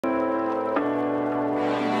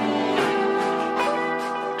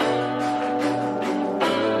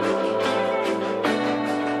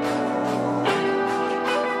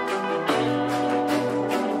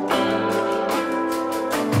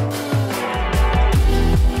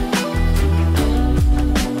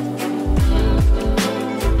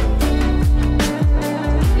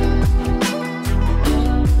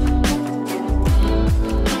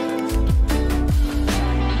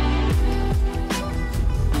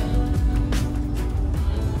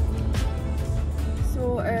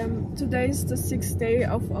today is the 6th day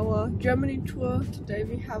of our Germany tour. Today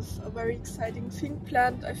we have a very exciting thing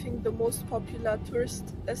planned. I think the most popular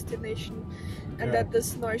tourist destination, and that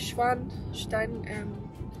is Neuschwanstein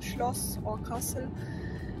Schloss or castle.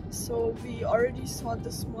 So we already saw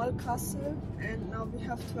the small castle and now we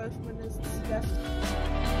have 12 minutes left.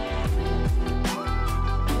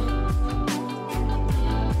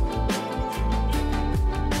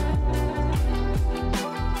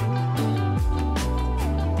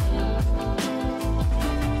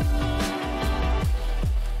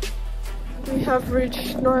 We have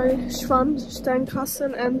reached Neuschwanstein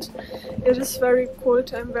Castle and it is very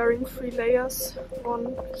cold. I'm wearing 3 layers,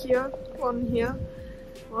 one here, one here,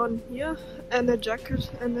 one here, and a jacket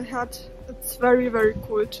and a hat. It's very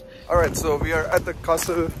cold. Alright, so we are at the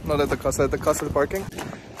castle, not at the castle, at the castle parking.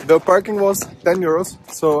 The parking was 10 euros,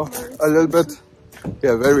 so a little bit,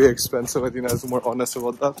 yeah, very expensive. Alina is more honest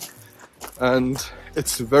about that. And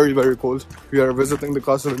it's very cold. We are visiting the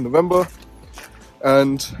castle in November.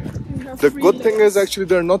 And the good thing is actually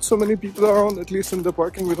there are not so many people around, at least in the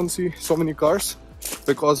parking. We don't see so many cars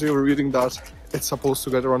because we were reading that it's supposed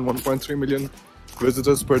to get around 1.3 million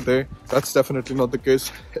visitors per day. That's definitely not the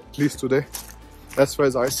case, at least today, as far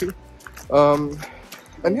as I see. And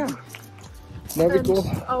yeah, now we go.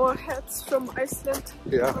 Our hats from Iceland.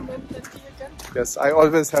 Yeah. Again. Yes, I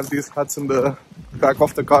always have these hats in the back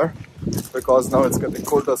of the car because now it's getting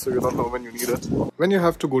colder, so you don't know when you need it. When you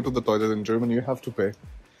have to go to the toilet in Germany, you have to pay.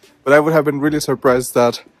 But I would have been really surprised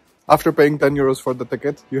that after paying 10 euros for the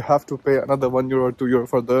ticket, you have to pay another 1 euro or 2 euro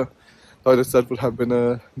for the toilets. That would have been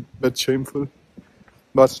a bit shameful.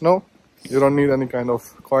 But no, you don't need any kind of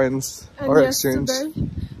coins or exchange.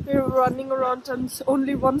 We were running around and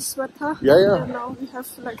only one sweater. Yeah. And now we have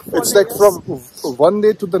like 4 It's layers. like from one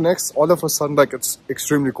day to the next, all of a sudden, like it's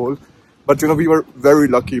extremely cold. But you know, we were very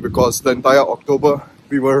lucky because the entire October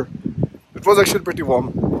it was actually pretty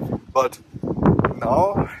warm. But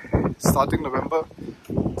now, starting November,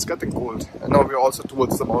 it's getting cold. And now we're also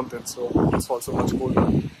towards the mountains, so it's also much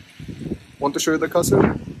colder. Want to show you the castle?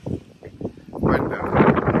 Right there.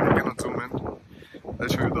 I cannot zoom in. I'll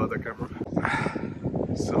show you the other camera.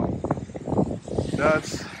 So,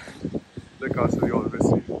 that's the castle you always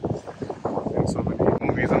see in so many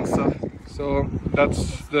movies and stuff. So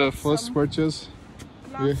that's the first purchase.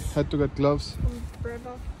 We had to get gloves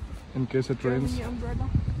umbrella. in case it rains. Umbrella.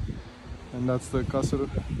 And that's the castle.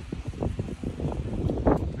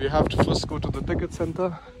 We have to first go to the ticket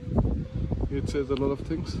center. It says a lot of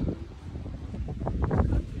things.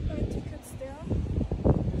 Buy tickets there.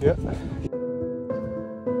 Yeah.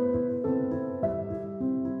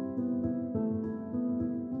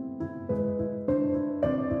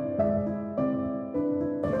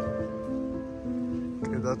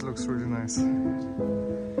 That looks really nice.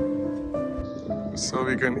 So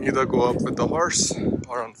we can either go up with the horse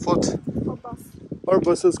or on foot. Or bus. Or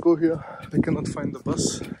buses go here. I cannot find the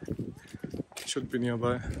bus. It should be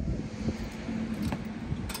nearby.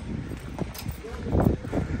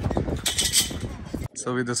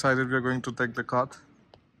 So we decided we are going to take the cart.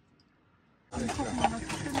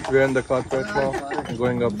 We are in the cart right now,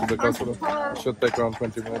 going up to the castle. Should take around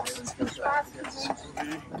 20 minutes.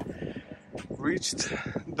 Reached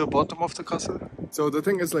the bottom of the castle. So the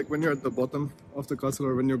thing is, like, when you're at the bottom of the castle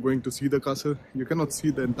or when you're going to see the castle, you cannot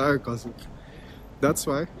see the entire castle. That's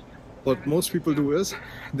why what most people do is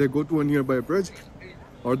they go to a nearby bridge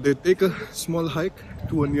or they take a small hike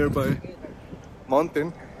to a nearby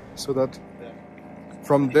mountain so that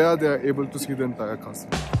from there they are able to see the entire castle.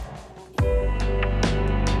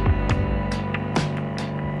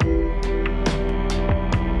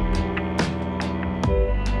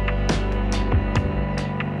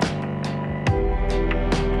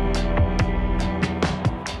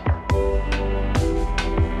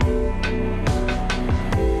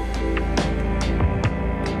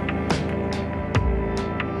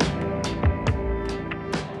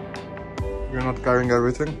 We're not carrying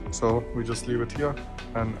everything, so we just leave it here,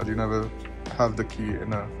 and Alina will have the key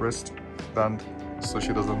in a wristband so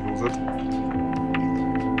she doesn't lose it.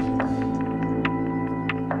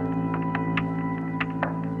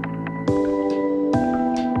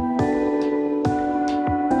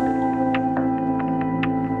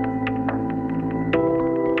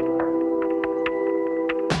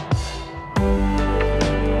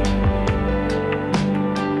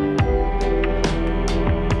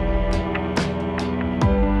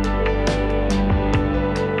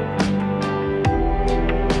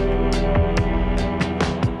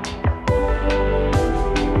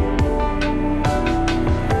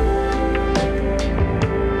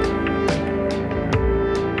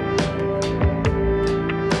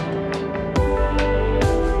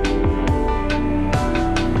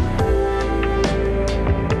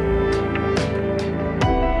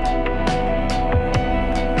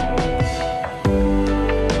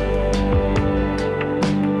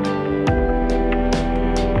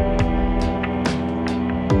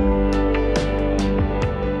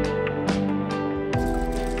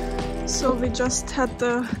 just had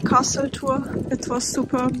the castle tour. It was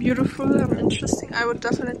super beautiful and interesting. I would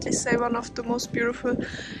definitely say one of the most beautiful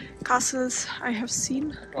castles I have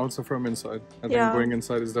seen. Also from inside. I think going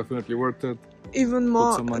inside is definitely worth it. Even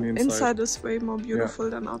more, put some money inside is way more beautiful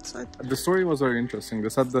than outside. The story was very interesting. They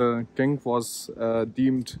said the king was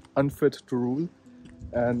deemed unfit to rule,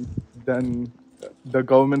 and then the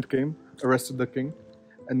government came, arrested the king,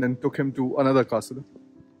 and then took him to another castle.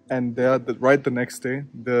 And there, right the next day,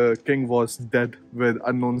 the king was dead with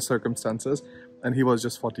unknown circumstances, and he was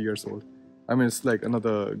just 40 years old. I mean, it's like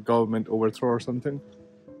another government overthrow or something,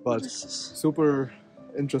 but super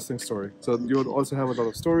interesting story. So you would also have a lot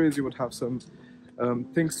of stories. You would have some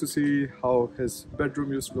things to see, how his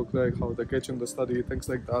bedroom used to look like, how the kitchen, the study, things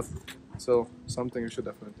like that. So something you should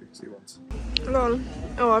definitely see once. Well,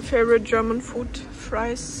 our favorite German food,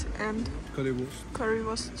 fries and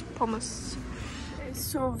Currywurst, pommes.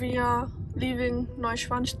 So we are leaving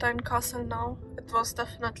Neuschwanstein Castle now. It was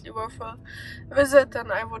definitely worth a visit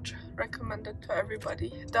and I would recommend it to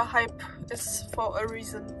everybody. The hype is for a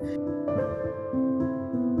reason.